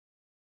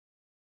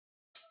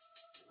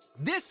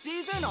This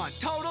season on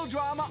Total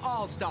Drama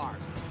All-Stars,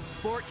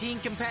 14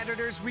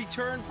 competitors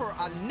return for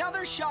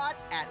another shot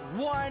at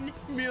 $1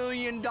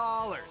 million.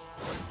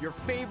 Your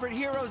favorite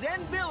heroes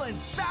and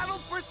villains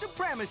battled for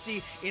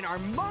supremacy in our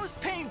most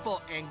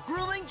painful and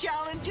grueling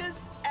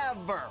challenges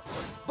ever.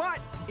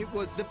 But it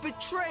was the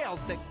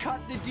betrayals that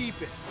cut the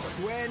deepest.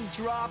 Gwen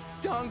dropped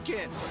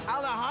Duncan.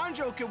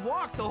 Alejandro could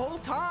walk the whole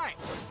time.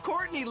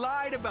 Courtney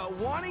lied about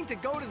wanting to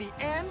go to the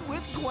end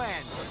with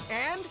Gwen.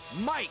 And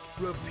Mike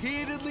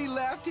repeatedly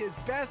left his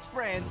best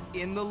friends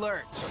in the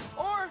lurch.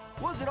 Or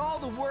was it all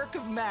the work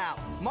of Mal,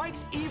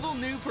 Mike's evil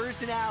new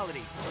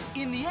personality?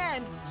 In the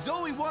end,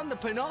 Zoey won the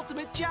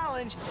penultimate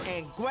challenge,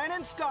 and Gwen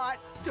and Scott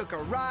took a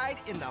ride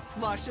in the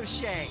flush of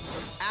shame.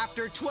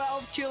 After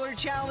 12 killer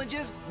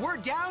challenges, we're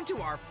down to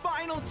our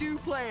final 2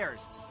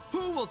 players.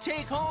 Who will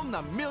take home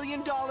the $1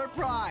 million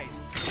prize?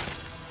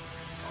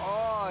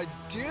 Oh,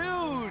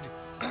 dude!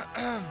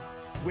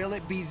 Will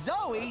it be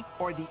Zoey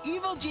or the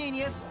evil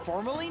genius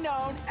formerly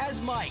known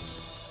as Mike?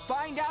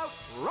 Find out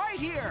right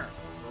here,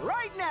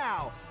 right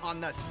now,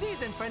 on the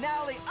season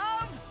finale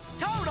of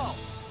Total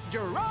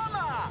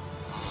Drama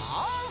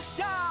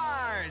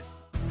All-Stars!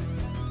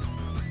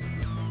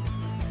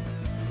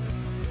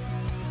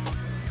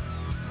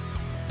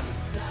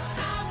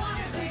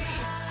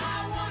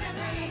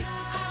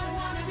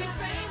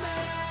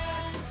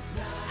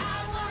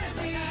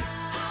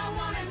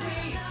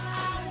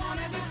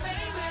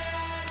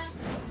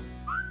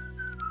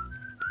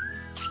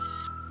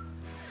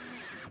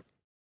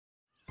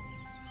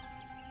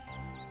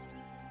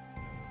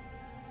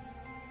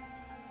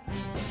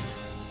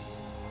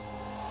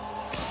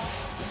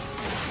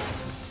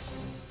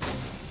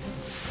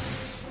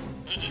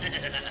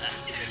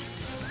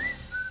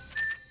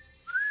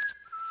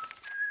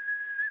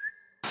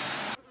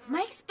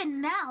 Mike's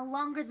been Mal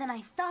longer than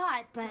I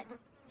thought, but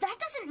that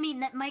doesn't mean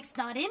that Mike's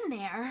not in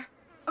there,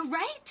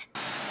 right?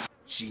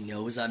 She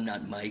knows I'm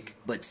not Mike,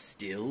 but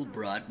still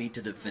brought me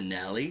to the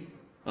finale?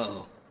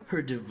 Oh,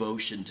 her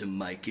devotion to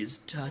Mike is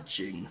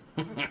touching.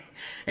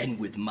 And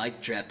with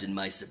Mike trapped in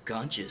my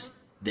subconscious,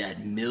 that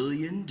 $1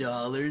 million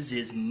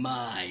is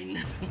mine.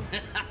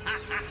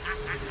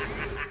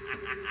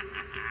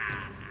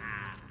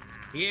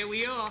 Here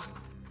we are.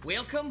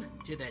 Welcome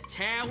to the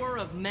Tower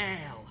of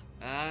Mal.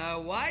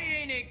 Why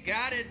ain't it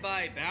guarded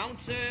by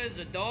bouncers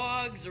or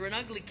dogs or an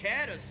ugly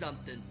cat or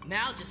something?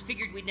 Mal just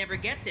figured we'd never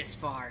get this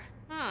far.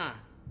 Huh.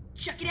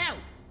 Check it out.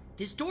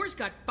 This door's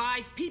got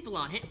 5 people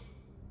on it.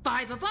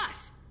 5 of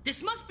us.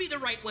 This must be the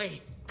right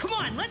way. Come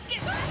on, let's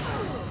get... I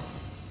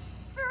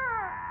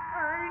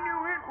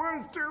knew it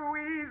was too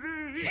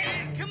easy.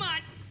 Come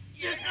on.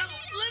 Just a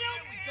little...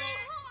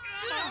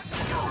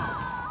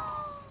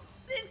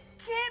 This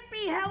can't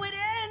be how it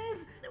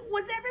ends.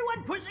 Was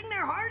everyone pushing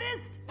their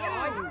hardest?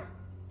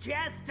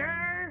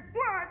 Chester!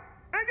 What?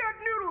 I got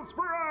noodles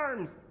for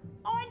arms!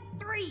 On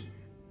 3!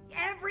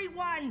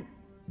 Everyone!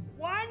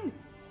 1,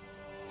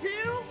 2,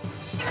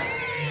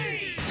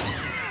 3!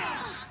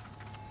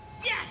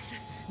 Yes!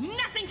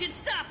 Nothing can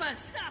stop us!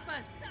 Stop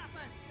us! Stop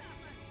us! Stop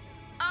us!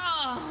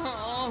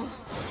 Oh!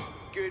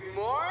 Good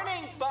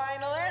morning,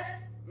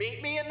 finalists!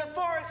 Meet me in the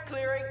forest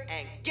clearing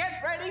and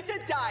get ready to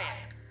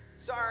diet.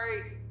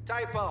 Sorry,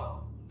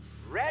 typo.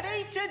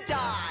 Ready to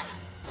die!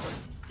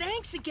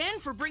 Thanks again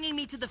for bringing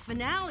me to the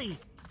finale.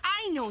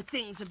 I know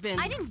things have been...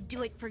 I didn't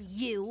do it for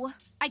you.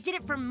 I did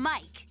it for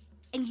Mike.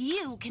 And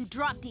you can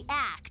drop the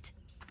act.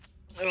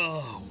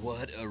 Oh,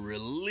 what a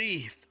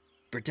relief.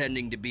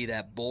 Pretending to be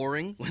that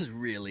boring was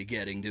really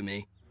getting to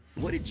me.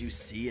 What did you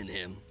see in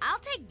him? I'll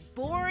take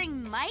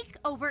boring Mike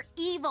over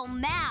evil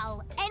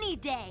Mal any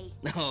day.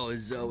 Oh,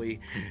 Zoey,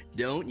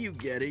 don't you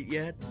get it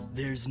yet?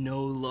 There's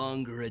no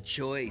longer a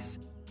choice.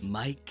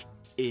 Mike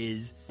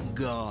is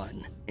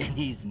gone, and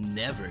he's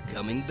never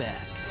coming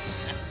back.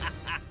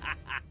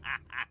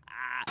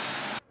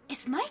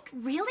 Is Mike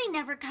really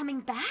never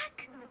coming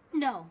back?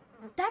 No,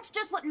 that's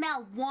just what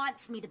Mal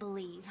wants me to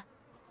believe.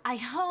 I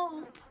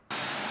hope.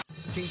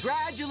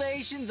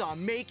 Congratulations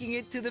on making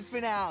it to the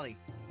finale.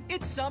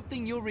 It's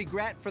something you'll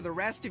regret for the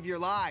rest of your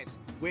lives,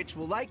 which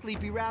will likely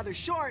be rather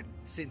short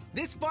since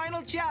this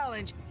final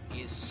challenge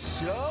is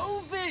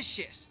so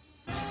vicious,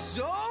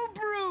 so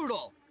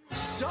brutal,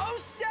 so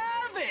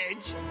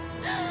savage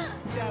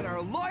that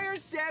our lawyer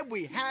said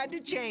we had to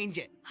change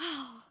it.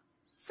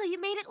 So you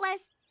made it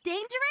less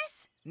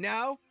dangerous?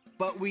 No,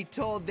 but we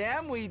told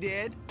them we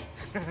did.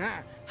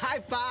 High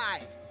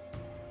five.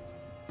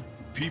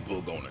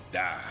 People gonna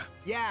die.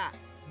 Yeah,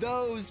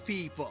 those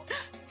people.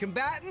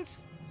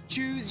 Combatants,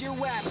 choose your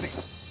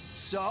weapons.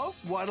 So,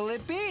 what'll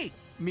it be?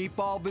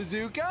 Meatball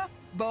bazooka?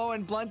 Bow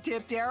and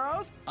blunt-tipped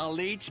arrows? A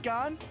leech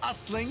gun? A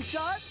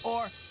slingshot?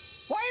 Or,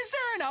 why is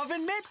there an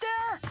oven mitt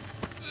there?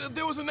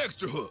 There was an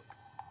extra hook.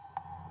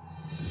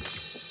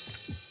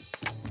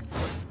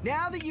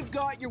 Now that you've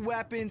got your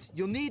weapons,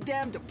 you'll need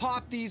them to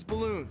pop these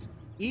balloons.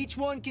 Each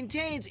one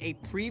contains a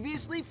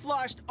previously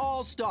flushed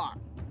all-star.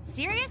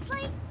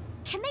 Seriously?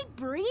 Can they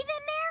breathe in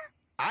there?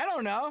 I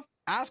don't know.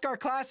 Ask our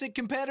classic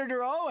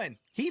competitor, Owen.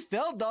 He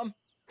filled them.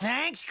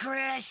 Thanks,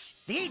 Chris.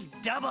 These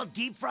double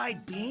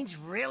deep-fried beans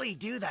really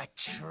do the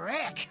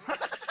trick.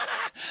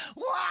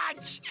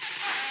 Watch!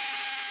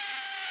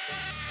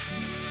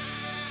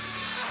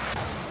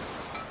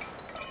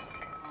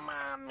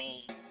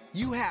 Mommy.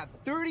 You have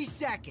 30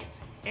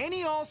 seconds.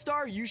 Any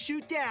all-star you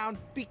shoot down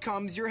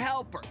becomes your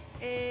helper.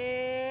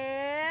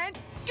 And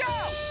go!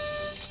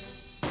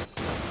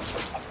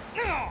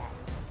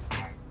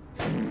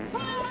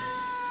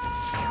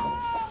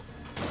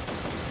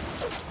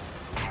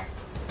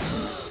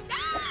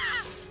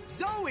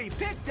 Zoey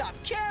picked up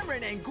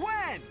Cameron and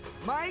Gwen.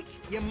 Mike,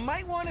 you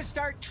might want to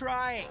start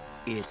trying.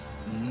 It's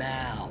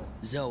Mal.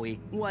 Zoey,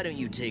 why don't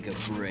you take a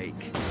break?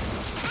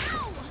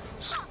 Ow!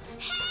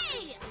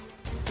 Hey!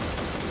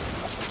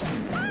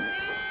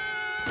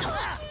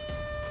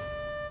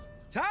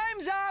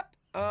 Time's up.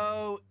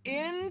 Oh,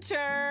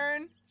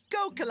 intern.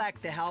 Go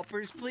collect the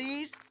helpers,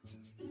 please.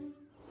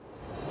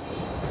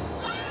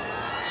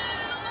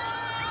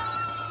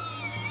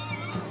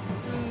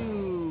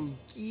 Ooh,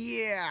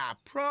 yeah,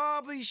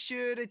 probably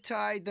should have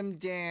tied them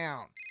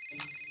down.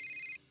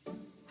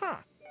 Huh,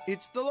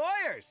 it's the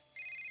lawyers.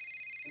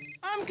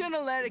 I'm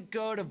gonna let it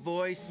go to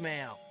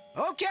voicemail.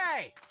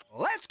 Okay,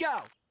 let's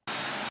go.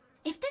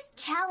 If this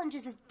challenge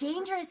is as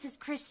dangerous as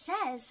Chris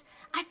says,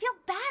 I feel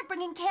bad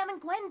bringing Cam and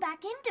Gwen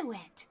back into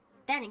it.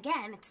 Then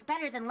again, it's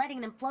better than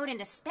letting them float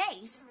into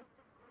space.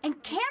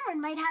 And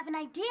Cameron might have an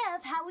idea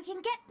of how we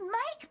can get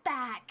Mike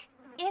back,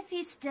 if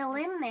he's still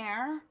in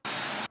there.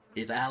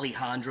 If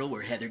Alejandro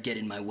or Heather get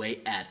in my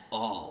way at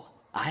all,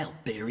 I'll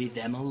bury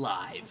them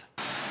alive.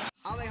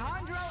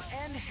 Alejandro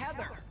and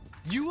Heather,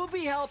 you will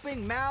be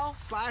helping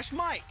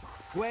Mal/Mike.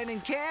 Gwen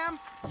and Cam,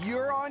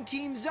 you're on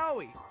Team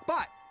Zoey.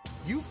 But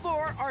you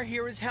four are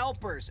here as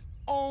helpers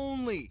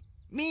only,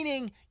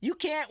 meaning you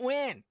can't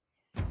win.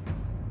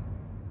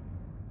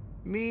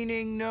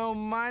 Meaning no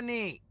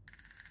money.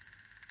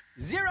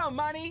 Zero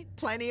money,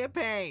 plenty of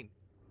pain.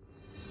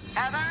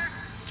 Heather,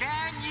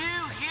 can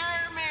you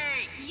hear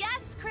me?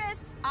 Yes,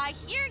 Chris, I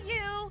hear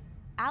you.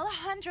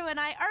 Alejandro and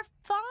I are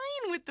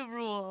fine with the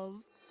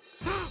rules.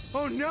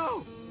 Oh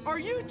no! Are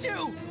you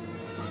two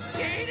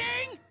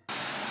dating?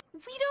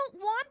 We don't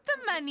want the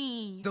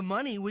money. The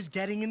money was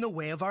getting in the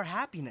way of our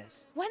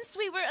happiness. Once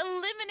we were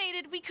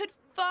eliminated, we could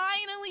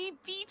finally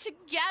be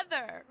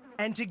together.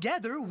 And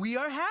together, we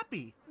are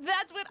happy.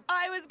 That's what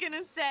I was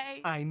gonna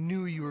say. I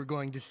knew you were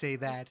going to say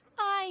that.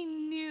 I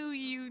knew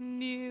you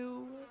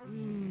knew.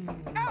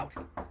 Out!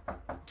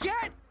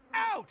 Get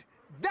out!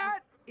 That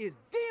is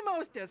the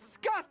most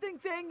disgusting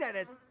thing that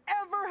has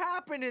ever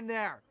happened in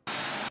there.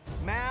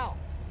 Mal,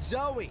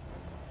 Zoey,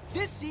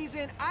 this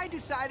season I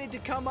decided to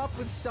come up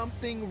with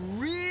something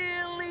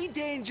really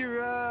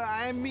dangerous.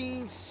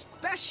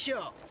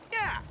 Special.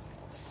 Yeah,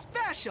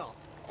 special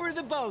for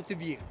the both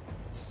of you.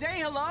 Say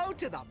hello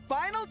to the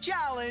final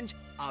challenge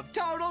of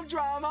Total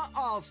Drama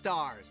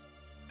All-Stars.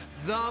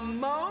 The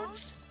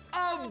Moats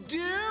of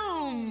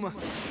Doom!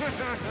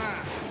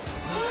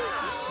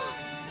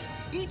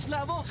 Each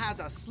level has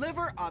a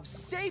sliver of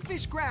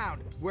safe-ish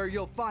ground where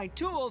you'll find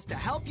tools to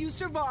help you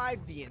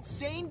survive the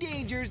insane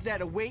dangers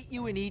that await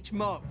you in each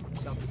moat.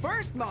 The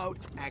first moat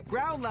at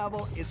ground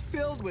level is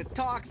filled with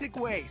toxic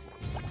waste.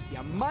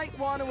 You might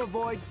want to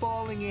avoid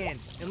falling in,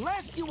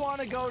 unless you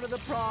want to go to the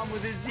prom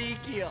with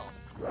Ezekiel.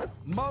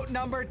 Moat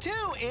number 2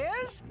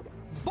 is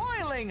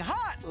boiling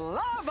hot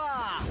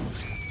lava.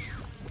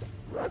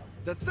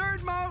 The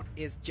third moat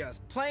is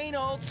just plain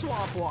old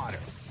swamp water.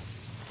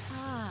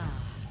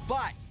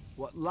 But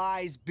what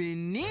lies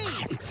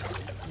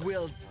beneath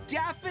will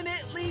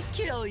definitely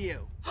kill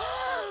you.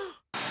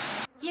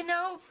 You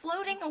know,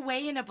 floating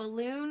away in a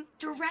balloon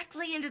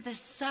directly into the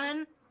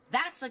sun,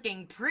 that's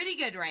looking pretty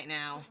good right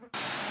now.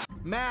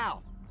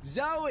 Mal,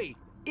 Zoey,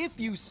 if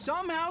you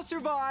somehow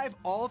survive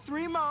all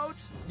 3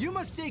 moats, you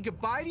must say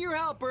goodbye to your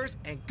helpers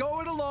and go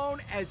it alone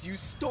as you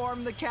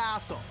storm the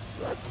castle.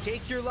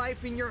 Take your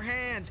life in your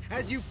hands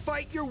as you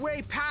fight your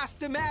way past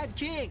the Mad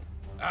King.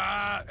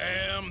 I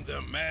am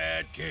the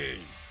Mad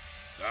King.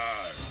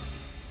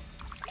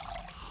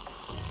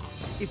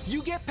 If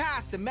you get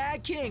past the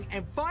Mad King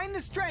and find the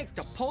strength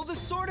to pull the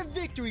sword of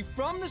victory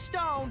from the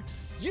stone,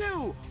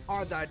 you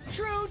are the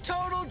true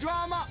Total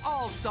Drama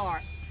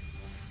All-Star.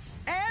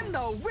 And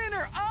the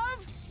winner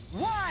of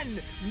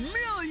 $1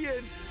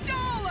 million!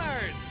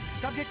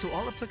 Subject to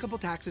all applicable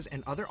taxes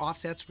and other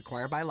offsets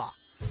required by law.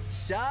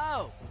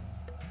 So,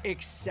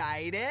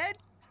 excited?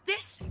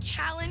 This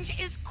challenge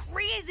is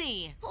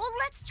crazy. Well,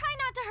 let's try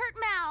not to hurt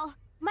Mal.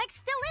 Mike's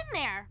still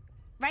in there.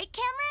 Right,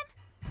 Cameron?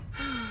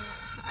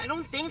 I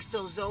don't think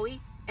so, Zoey.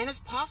 And it's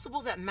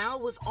possible that Mal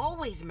was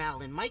always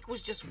Mal and Mike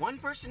was just one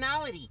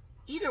personality.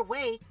 Either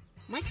way,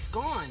 Mike's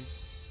gone.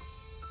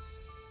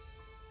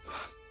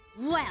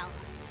 Well,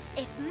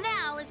 if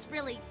Mal is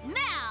really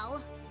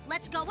Mal,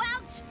 let's go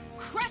out,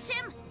 crush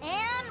him,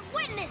 and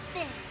win this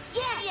thing.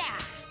 Yes! Yeah.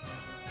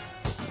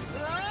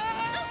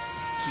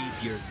 Oops!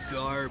 Keep your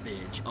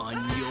garbage on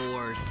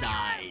your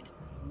side.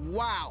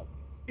 Wow.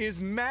 Is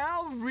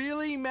Mal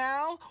really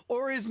Mal,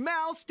 or is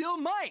Mal still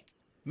Mike?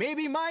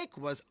 Maybe Mike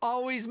was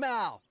always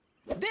Mal.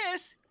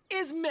 This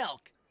is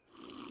milk.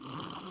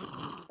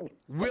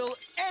 Will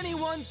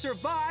anyone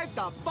survive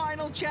the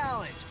final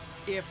challenge?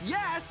 If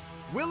yes,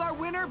 will our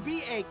winner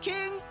be a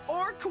king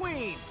or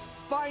queen?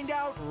 Find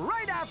out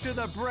right after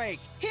the break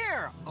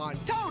here on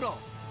Total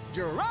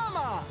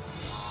Drama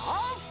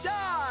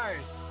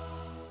All-Stars.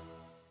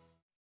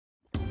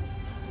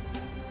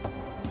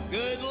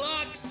 Good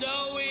luck,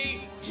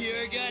 Zoey.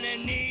 You're gonna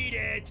need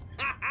it.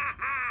 Ha ha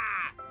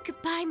ha!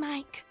 Goodbye,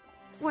 Mike.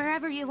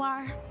 Wherever you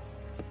are.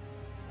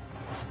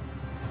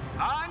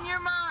 On your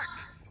mark,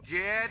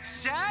 get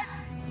set,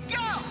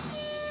 go!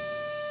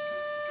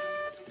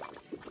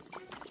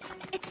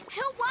 It's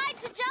too wide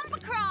to jump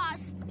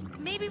across.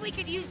 Maybe we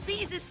could use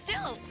these as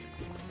stilts.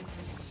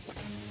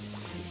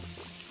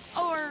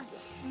 Or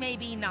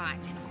maybe not.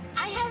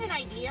 I have an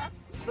idea,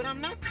 but I'm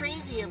not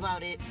crazy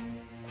about it.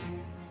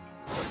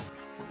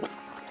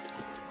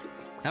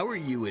 How are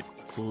you at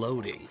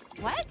floating?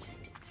 What?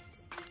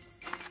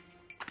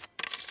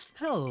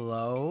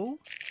 Hello.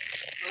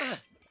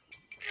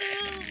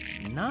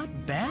 Not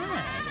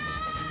bad.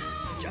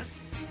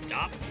 Just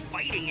stop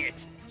fighting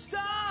it.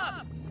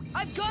 Stop!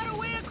 I've got a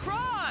way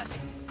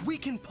across! We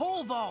can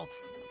pole vault.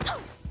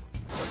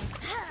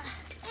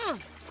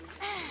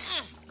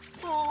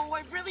 Oh,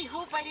 I really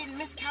hope I didn't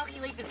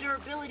miscalculate the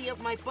durability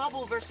of my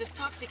bubble versus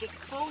toxic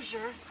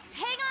exposure.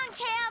 Hang on,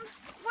 Cam.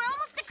 We're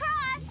almost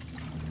across.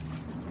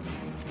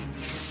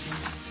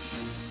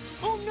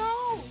 Oh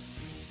no!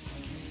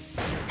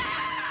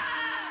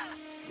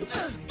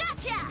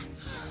 Gotcha!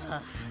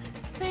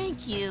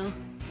 Thank you.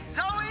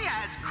 Zoey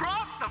has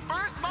crossed the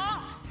first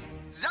moat.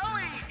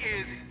 Zoey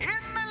is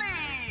in the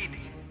lead.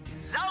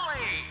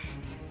 Zoey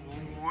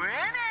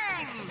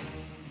winning.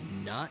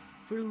 Not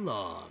for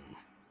long.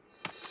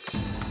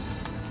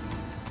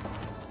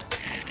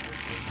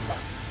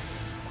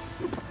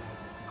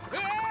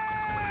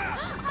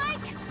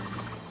 Mike!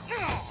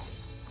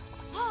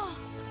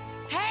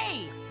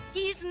 Hey,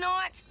 he's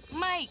not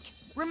Mike.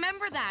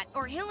 Remember that,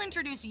 or he'll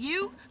introduce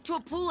you to a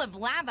pool of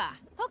lava.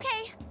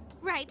 Okay,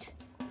 right.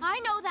 I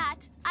know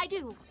that. I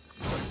do.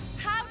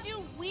 How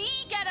do we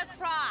get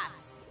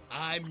across?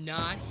 I'm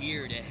not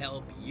here to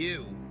help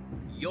you.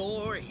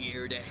 You're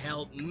here to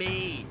help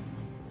me.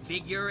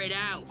 Figure it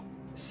out.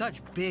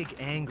 Such big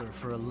anger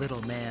for a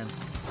little man.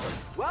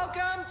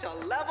 Welcome to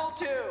level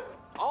 2.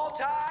 All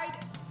tied,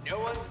 no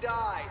one's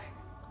died.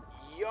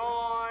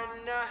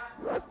 Yawn.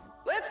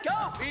 Let's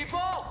go,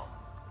 people!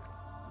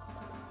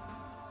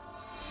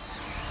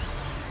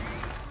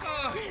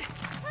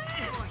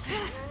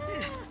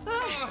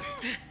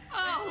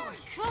 Oh,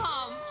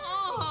 come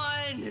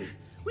on!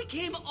 We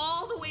came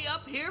all the way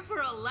up here for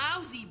a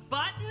lousy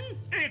button?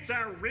 It's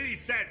a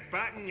reset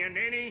button, you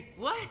ninny.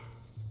 What?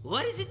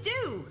 What does it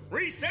do?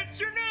 Resets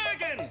your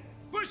noggin.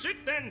 Push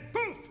it, then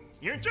poof,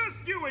 you're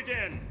just you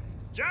again.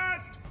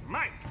 Just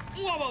Mike.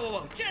 Whoa, whoa, whoa,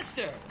 whoa,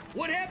 Chester!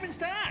 What happens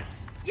to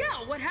us?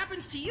 Yeah, what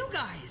happens to you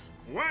guys?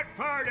 What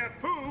part of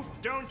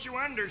poof don't you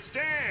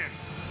understand?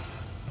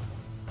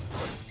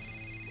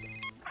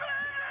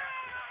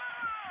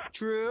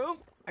 True,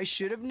 I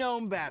should have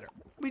known better.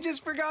 We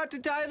just forgot to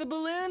tie the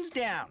balloons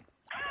down.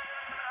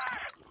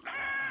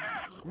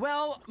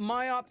 Well,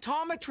 my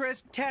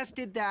optometrist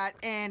tested that,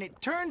 and it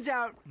turns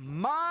out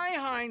my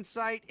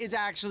hindsight is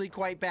actually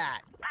quite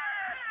bad.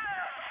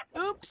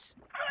 Oops.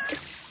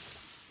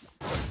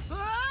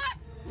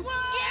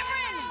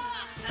 Cameron!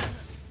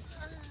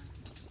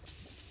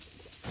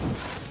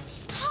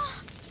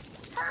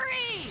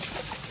 Hurry!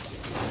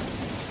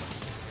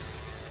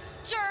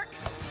 Jerk!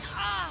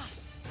 Ah!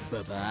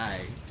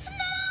 Bye-bye.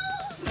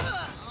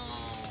 No!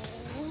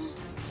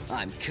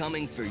 I'm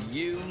coming for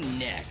you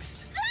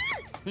next.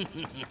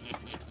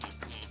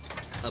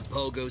 A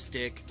pogo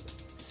stick?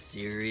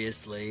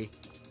 Seriously?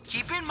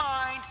 Keep in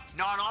mind,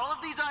 not all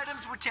of these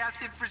items were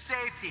tested for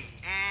safety.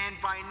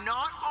 And by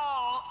not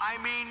all, I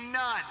mean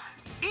none.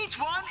 Each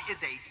one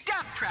is a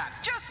death trap,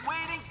 just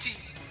waiting to...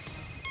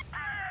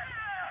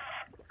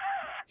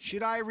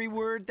 Should I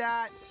reword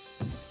that?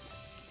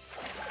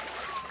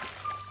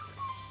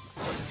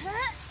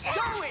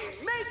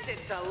 Zoey makes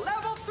it to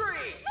level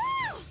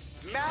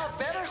 3! Mal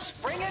better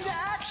spring into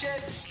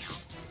action!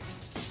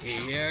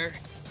 Here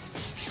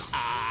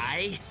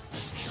I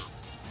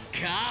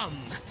come.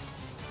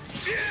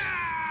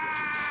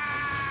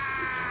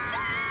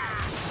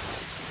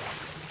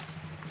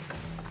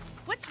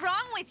 What's wrong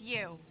with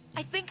you?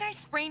 I think I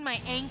sprained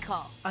my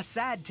ankle. A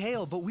sad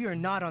tale, but we are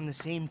not on the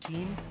same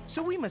team,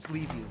 so we must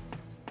leave you.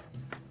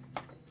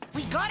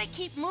 We gotta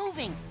keep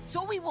moving,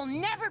 so we will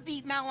never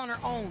beat Mal on her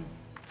own.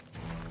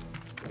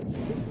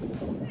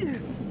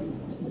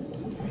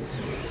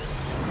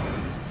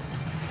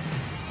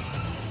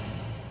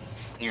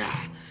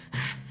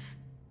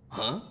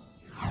 Huh?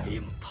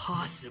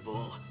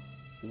 Impossible.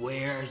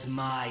 Where's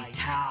my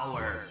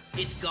tower?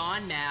 It's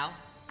gone now.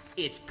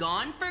 It's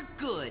gone for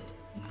good.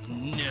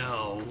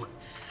 No.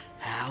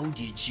 How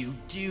did you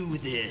do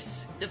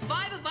this? The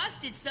 5 of us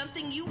did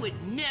something you would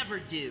never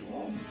do.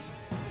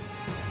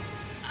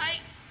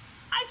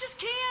 I just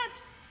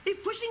can't.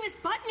 If pushing this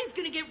button is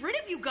gonna get rid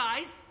of you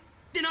guys,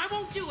 then I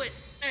won't do it.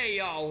 Hey,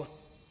 yo,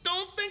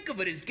 don't think of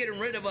it as getting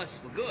rid of us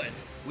for good.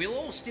 We'll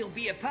all still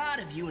be a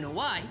part of you in a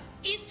way.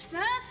 It's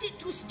fast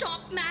to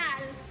stop Mal.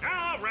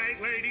 All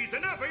right, ladies,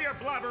 enough of your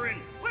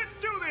blubbering. Let's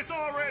do this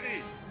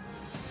already.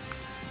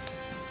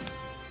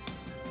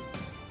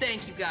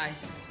 Thank you,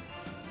 guys.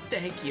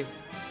 Thank you.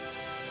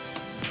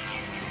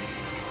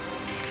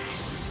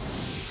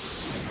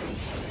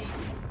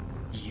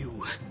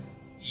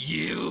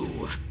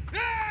 You.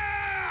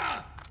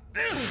 Ah!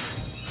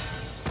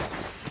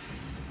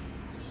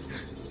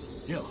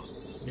 No,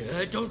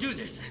 don't do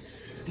this.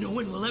 No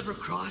one will ever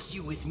cross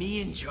you with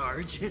me in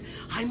charge.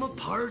 I'm a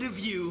part of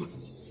you.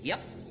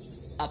 Yep,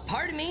 a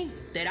part of me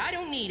that I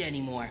don't need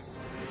anymore.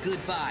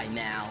 Goodbye,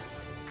 Mal.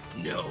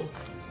 No,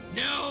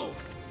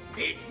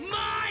 it's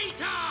my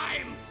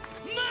time!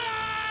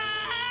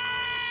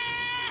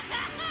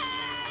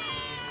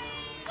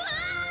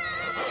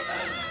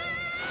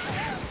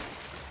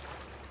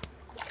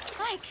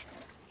 Mike,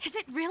 is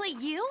it really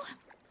you?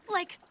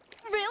 Like,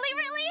 really?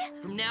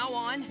 From now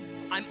on,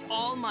 I'm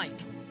all Mike,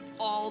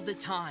 all the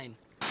time.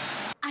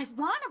 I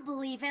want to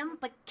believe him,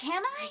 but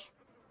can I?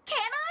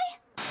 Can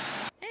I?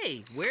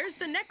 Hey, where's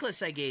the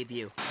necklace I gave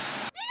you?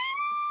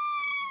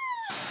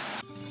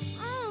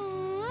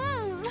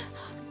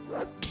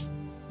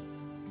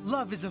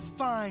 Love is a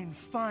fine,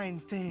 fine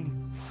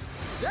thing.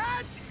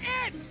 That's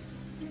it!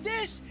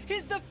 This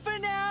is the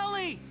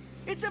finale!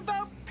 It's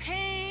about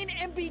pain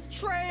and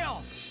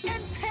betrayal.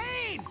 And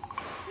pain!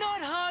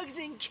 Not hugs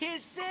and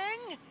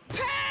kissing.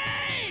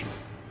 Pain!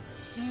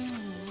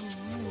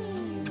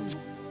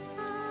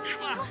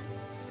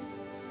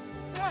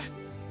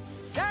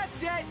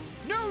 That's it!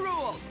 New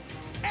rules!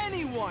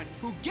 Anyone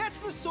who gets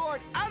the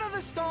sword out of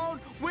the stone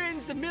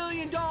wins the $1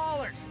 million.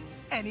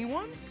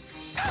 Anyone?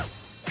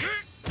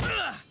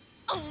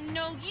 Oh,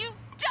 no, you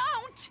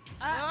don't!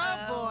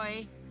 Oh,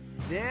 boy.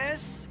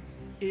 This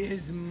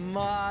is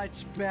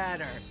much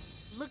better.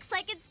 Looks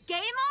like it's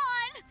game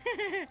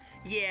on!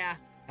 Yeah,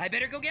 I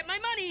better go get my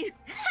money.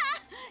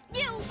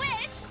 You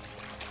wish!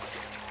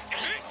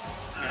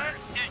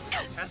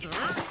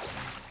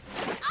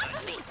 Off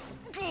of me!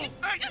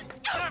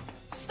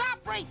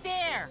 Stop right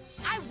there!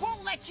 I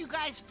won't let you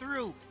guys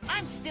through.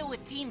 I'm still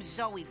with Team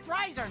Zoey,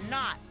 prize or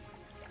not.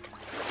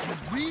 You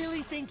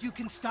really think you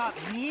can stop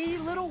me,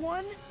 little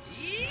one?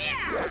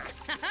 Yeah!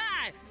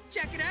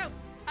 Check it out.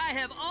 I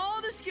have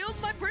all the skills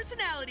my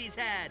personalities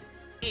had,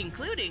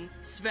 including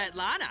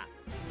Svetlana.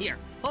 Here,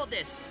 hold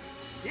this.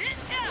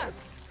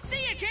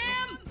 See ya,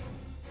 Cam!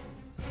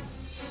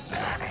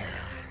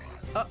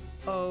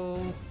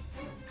 Uh-oh.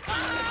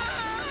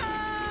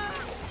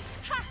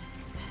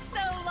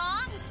 So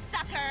long,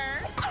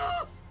 sucker!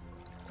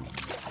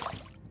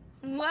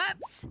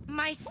 Whoops,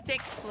 my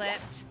stick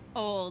slipped.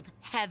 Old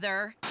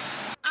Heather.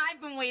 I've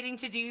been waiting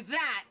to do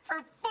that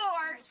for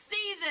 4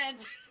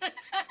 seasons.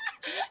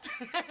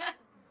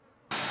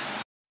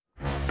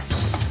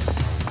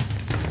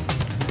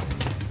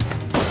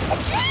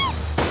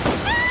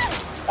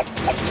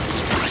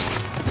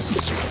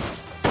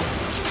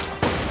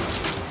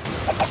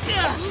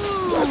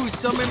 Ooh,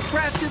 some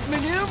impressive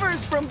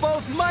maneuvers from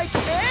both Mike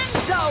and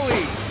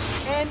Zoey.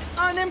 And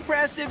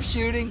unimpressive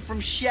shooting from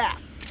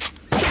Chef.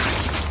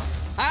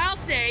 I'll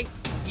say,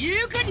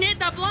 you couldn't hit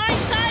the blind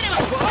side of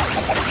a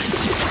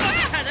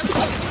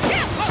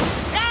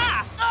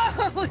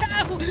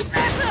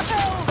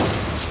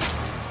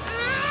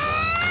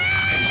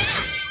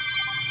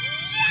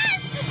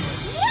Yes!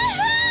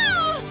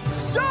 Woohoo!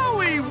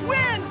 Zoey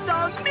wins the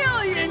 $1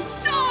 million!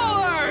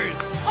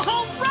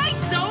 All right,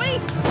 Zoey!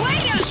 Way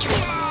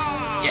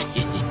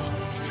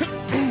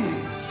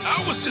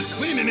I was just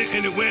cleaning it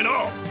and it went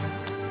off.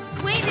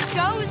 Way to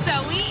go,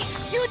 Zoey!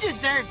 You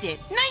deserved it.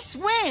 Nice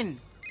win.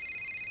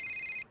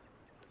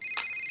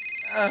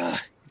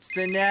 It's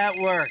the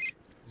network.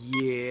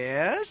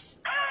 Yes?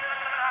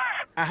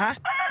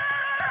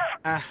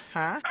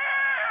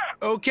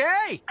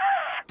 Okay!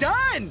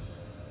 Done!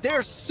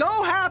 They're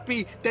so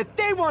happy that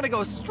they want to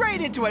go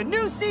straight into a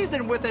new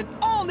season with an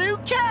all-new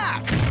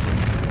cast!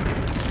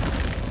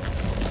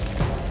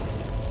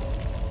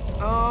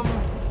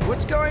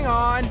 What's going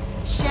on?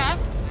 Chef,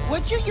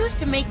 what'd you use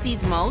to make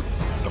these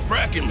moats? A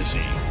fracking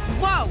machine.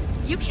 Whoa,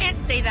 you can't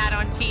say that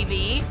on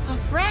TV. A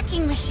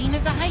fracking machine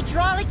is a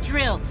hydraulic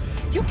drill.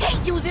 You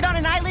can't use it on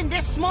an island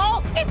this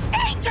small. It's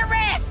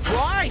dangerous!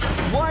 Why?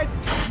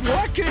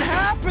 What could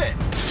happen?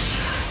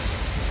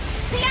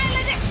 The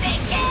island is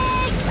sinking!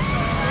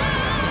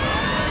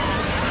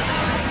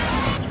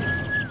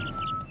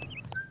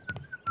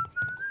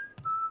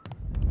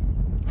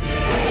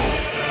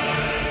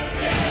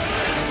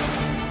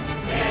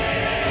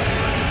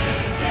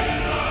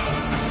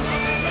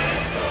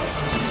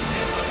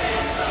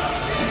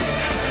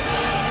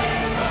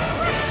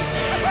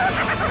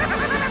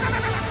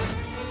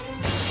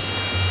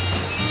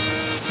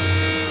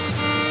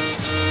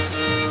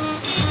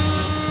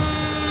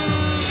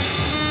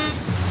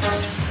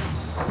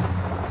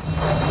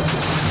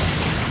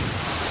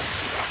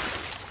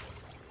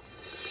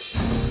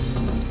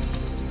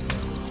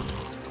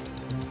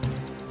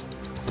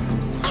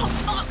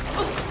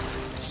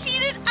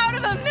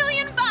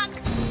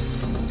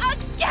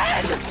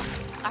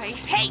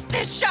 hate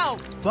this show!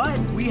 But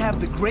we have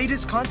the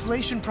greatest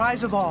consolation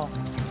prize of all.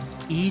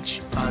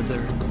 Each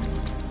other.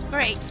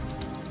 Great.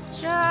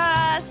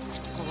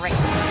 Just great.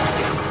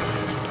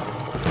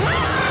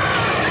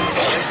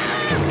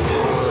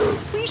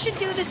 We should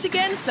do this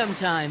again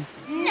sometime.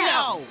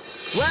 No!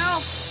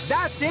 Well,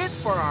 that's it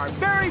for our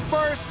very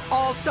first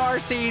All-Star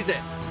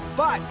season.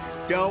 But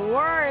don't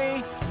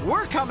worry,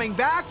 we're coming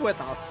back with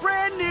a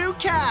brand new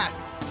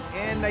cast.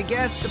 And I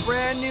guess a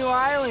brand new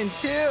island,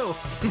 too.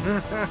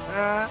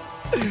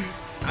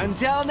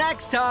 Until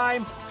next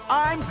time,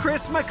 I'm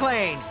Chris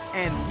McLean,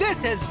 and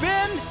this has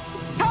been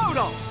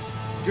Total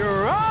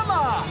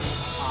Drama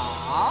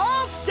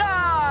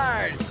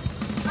All-Stars!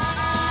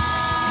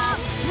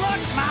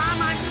 Look,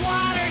 Mom, I'm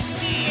water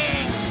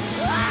skiing!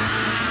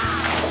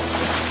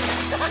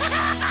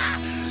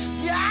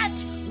 That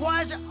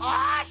was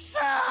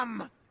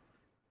awesome!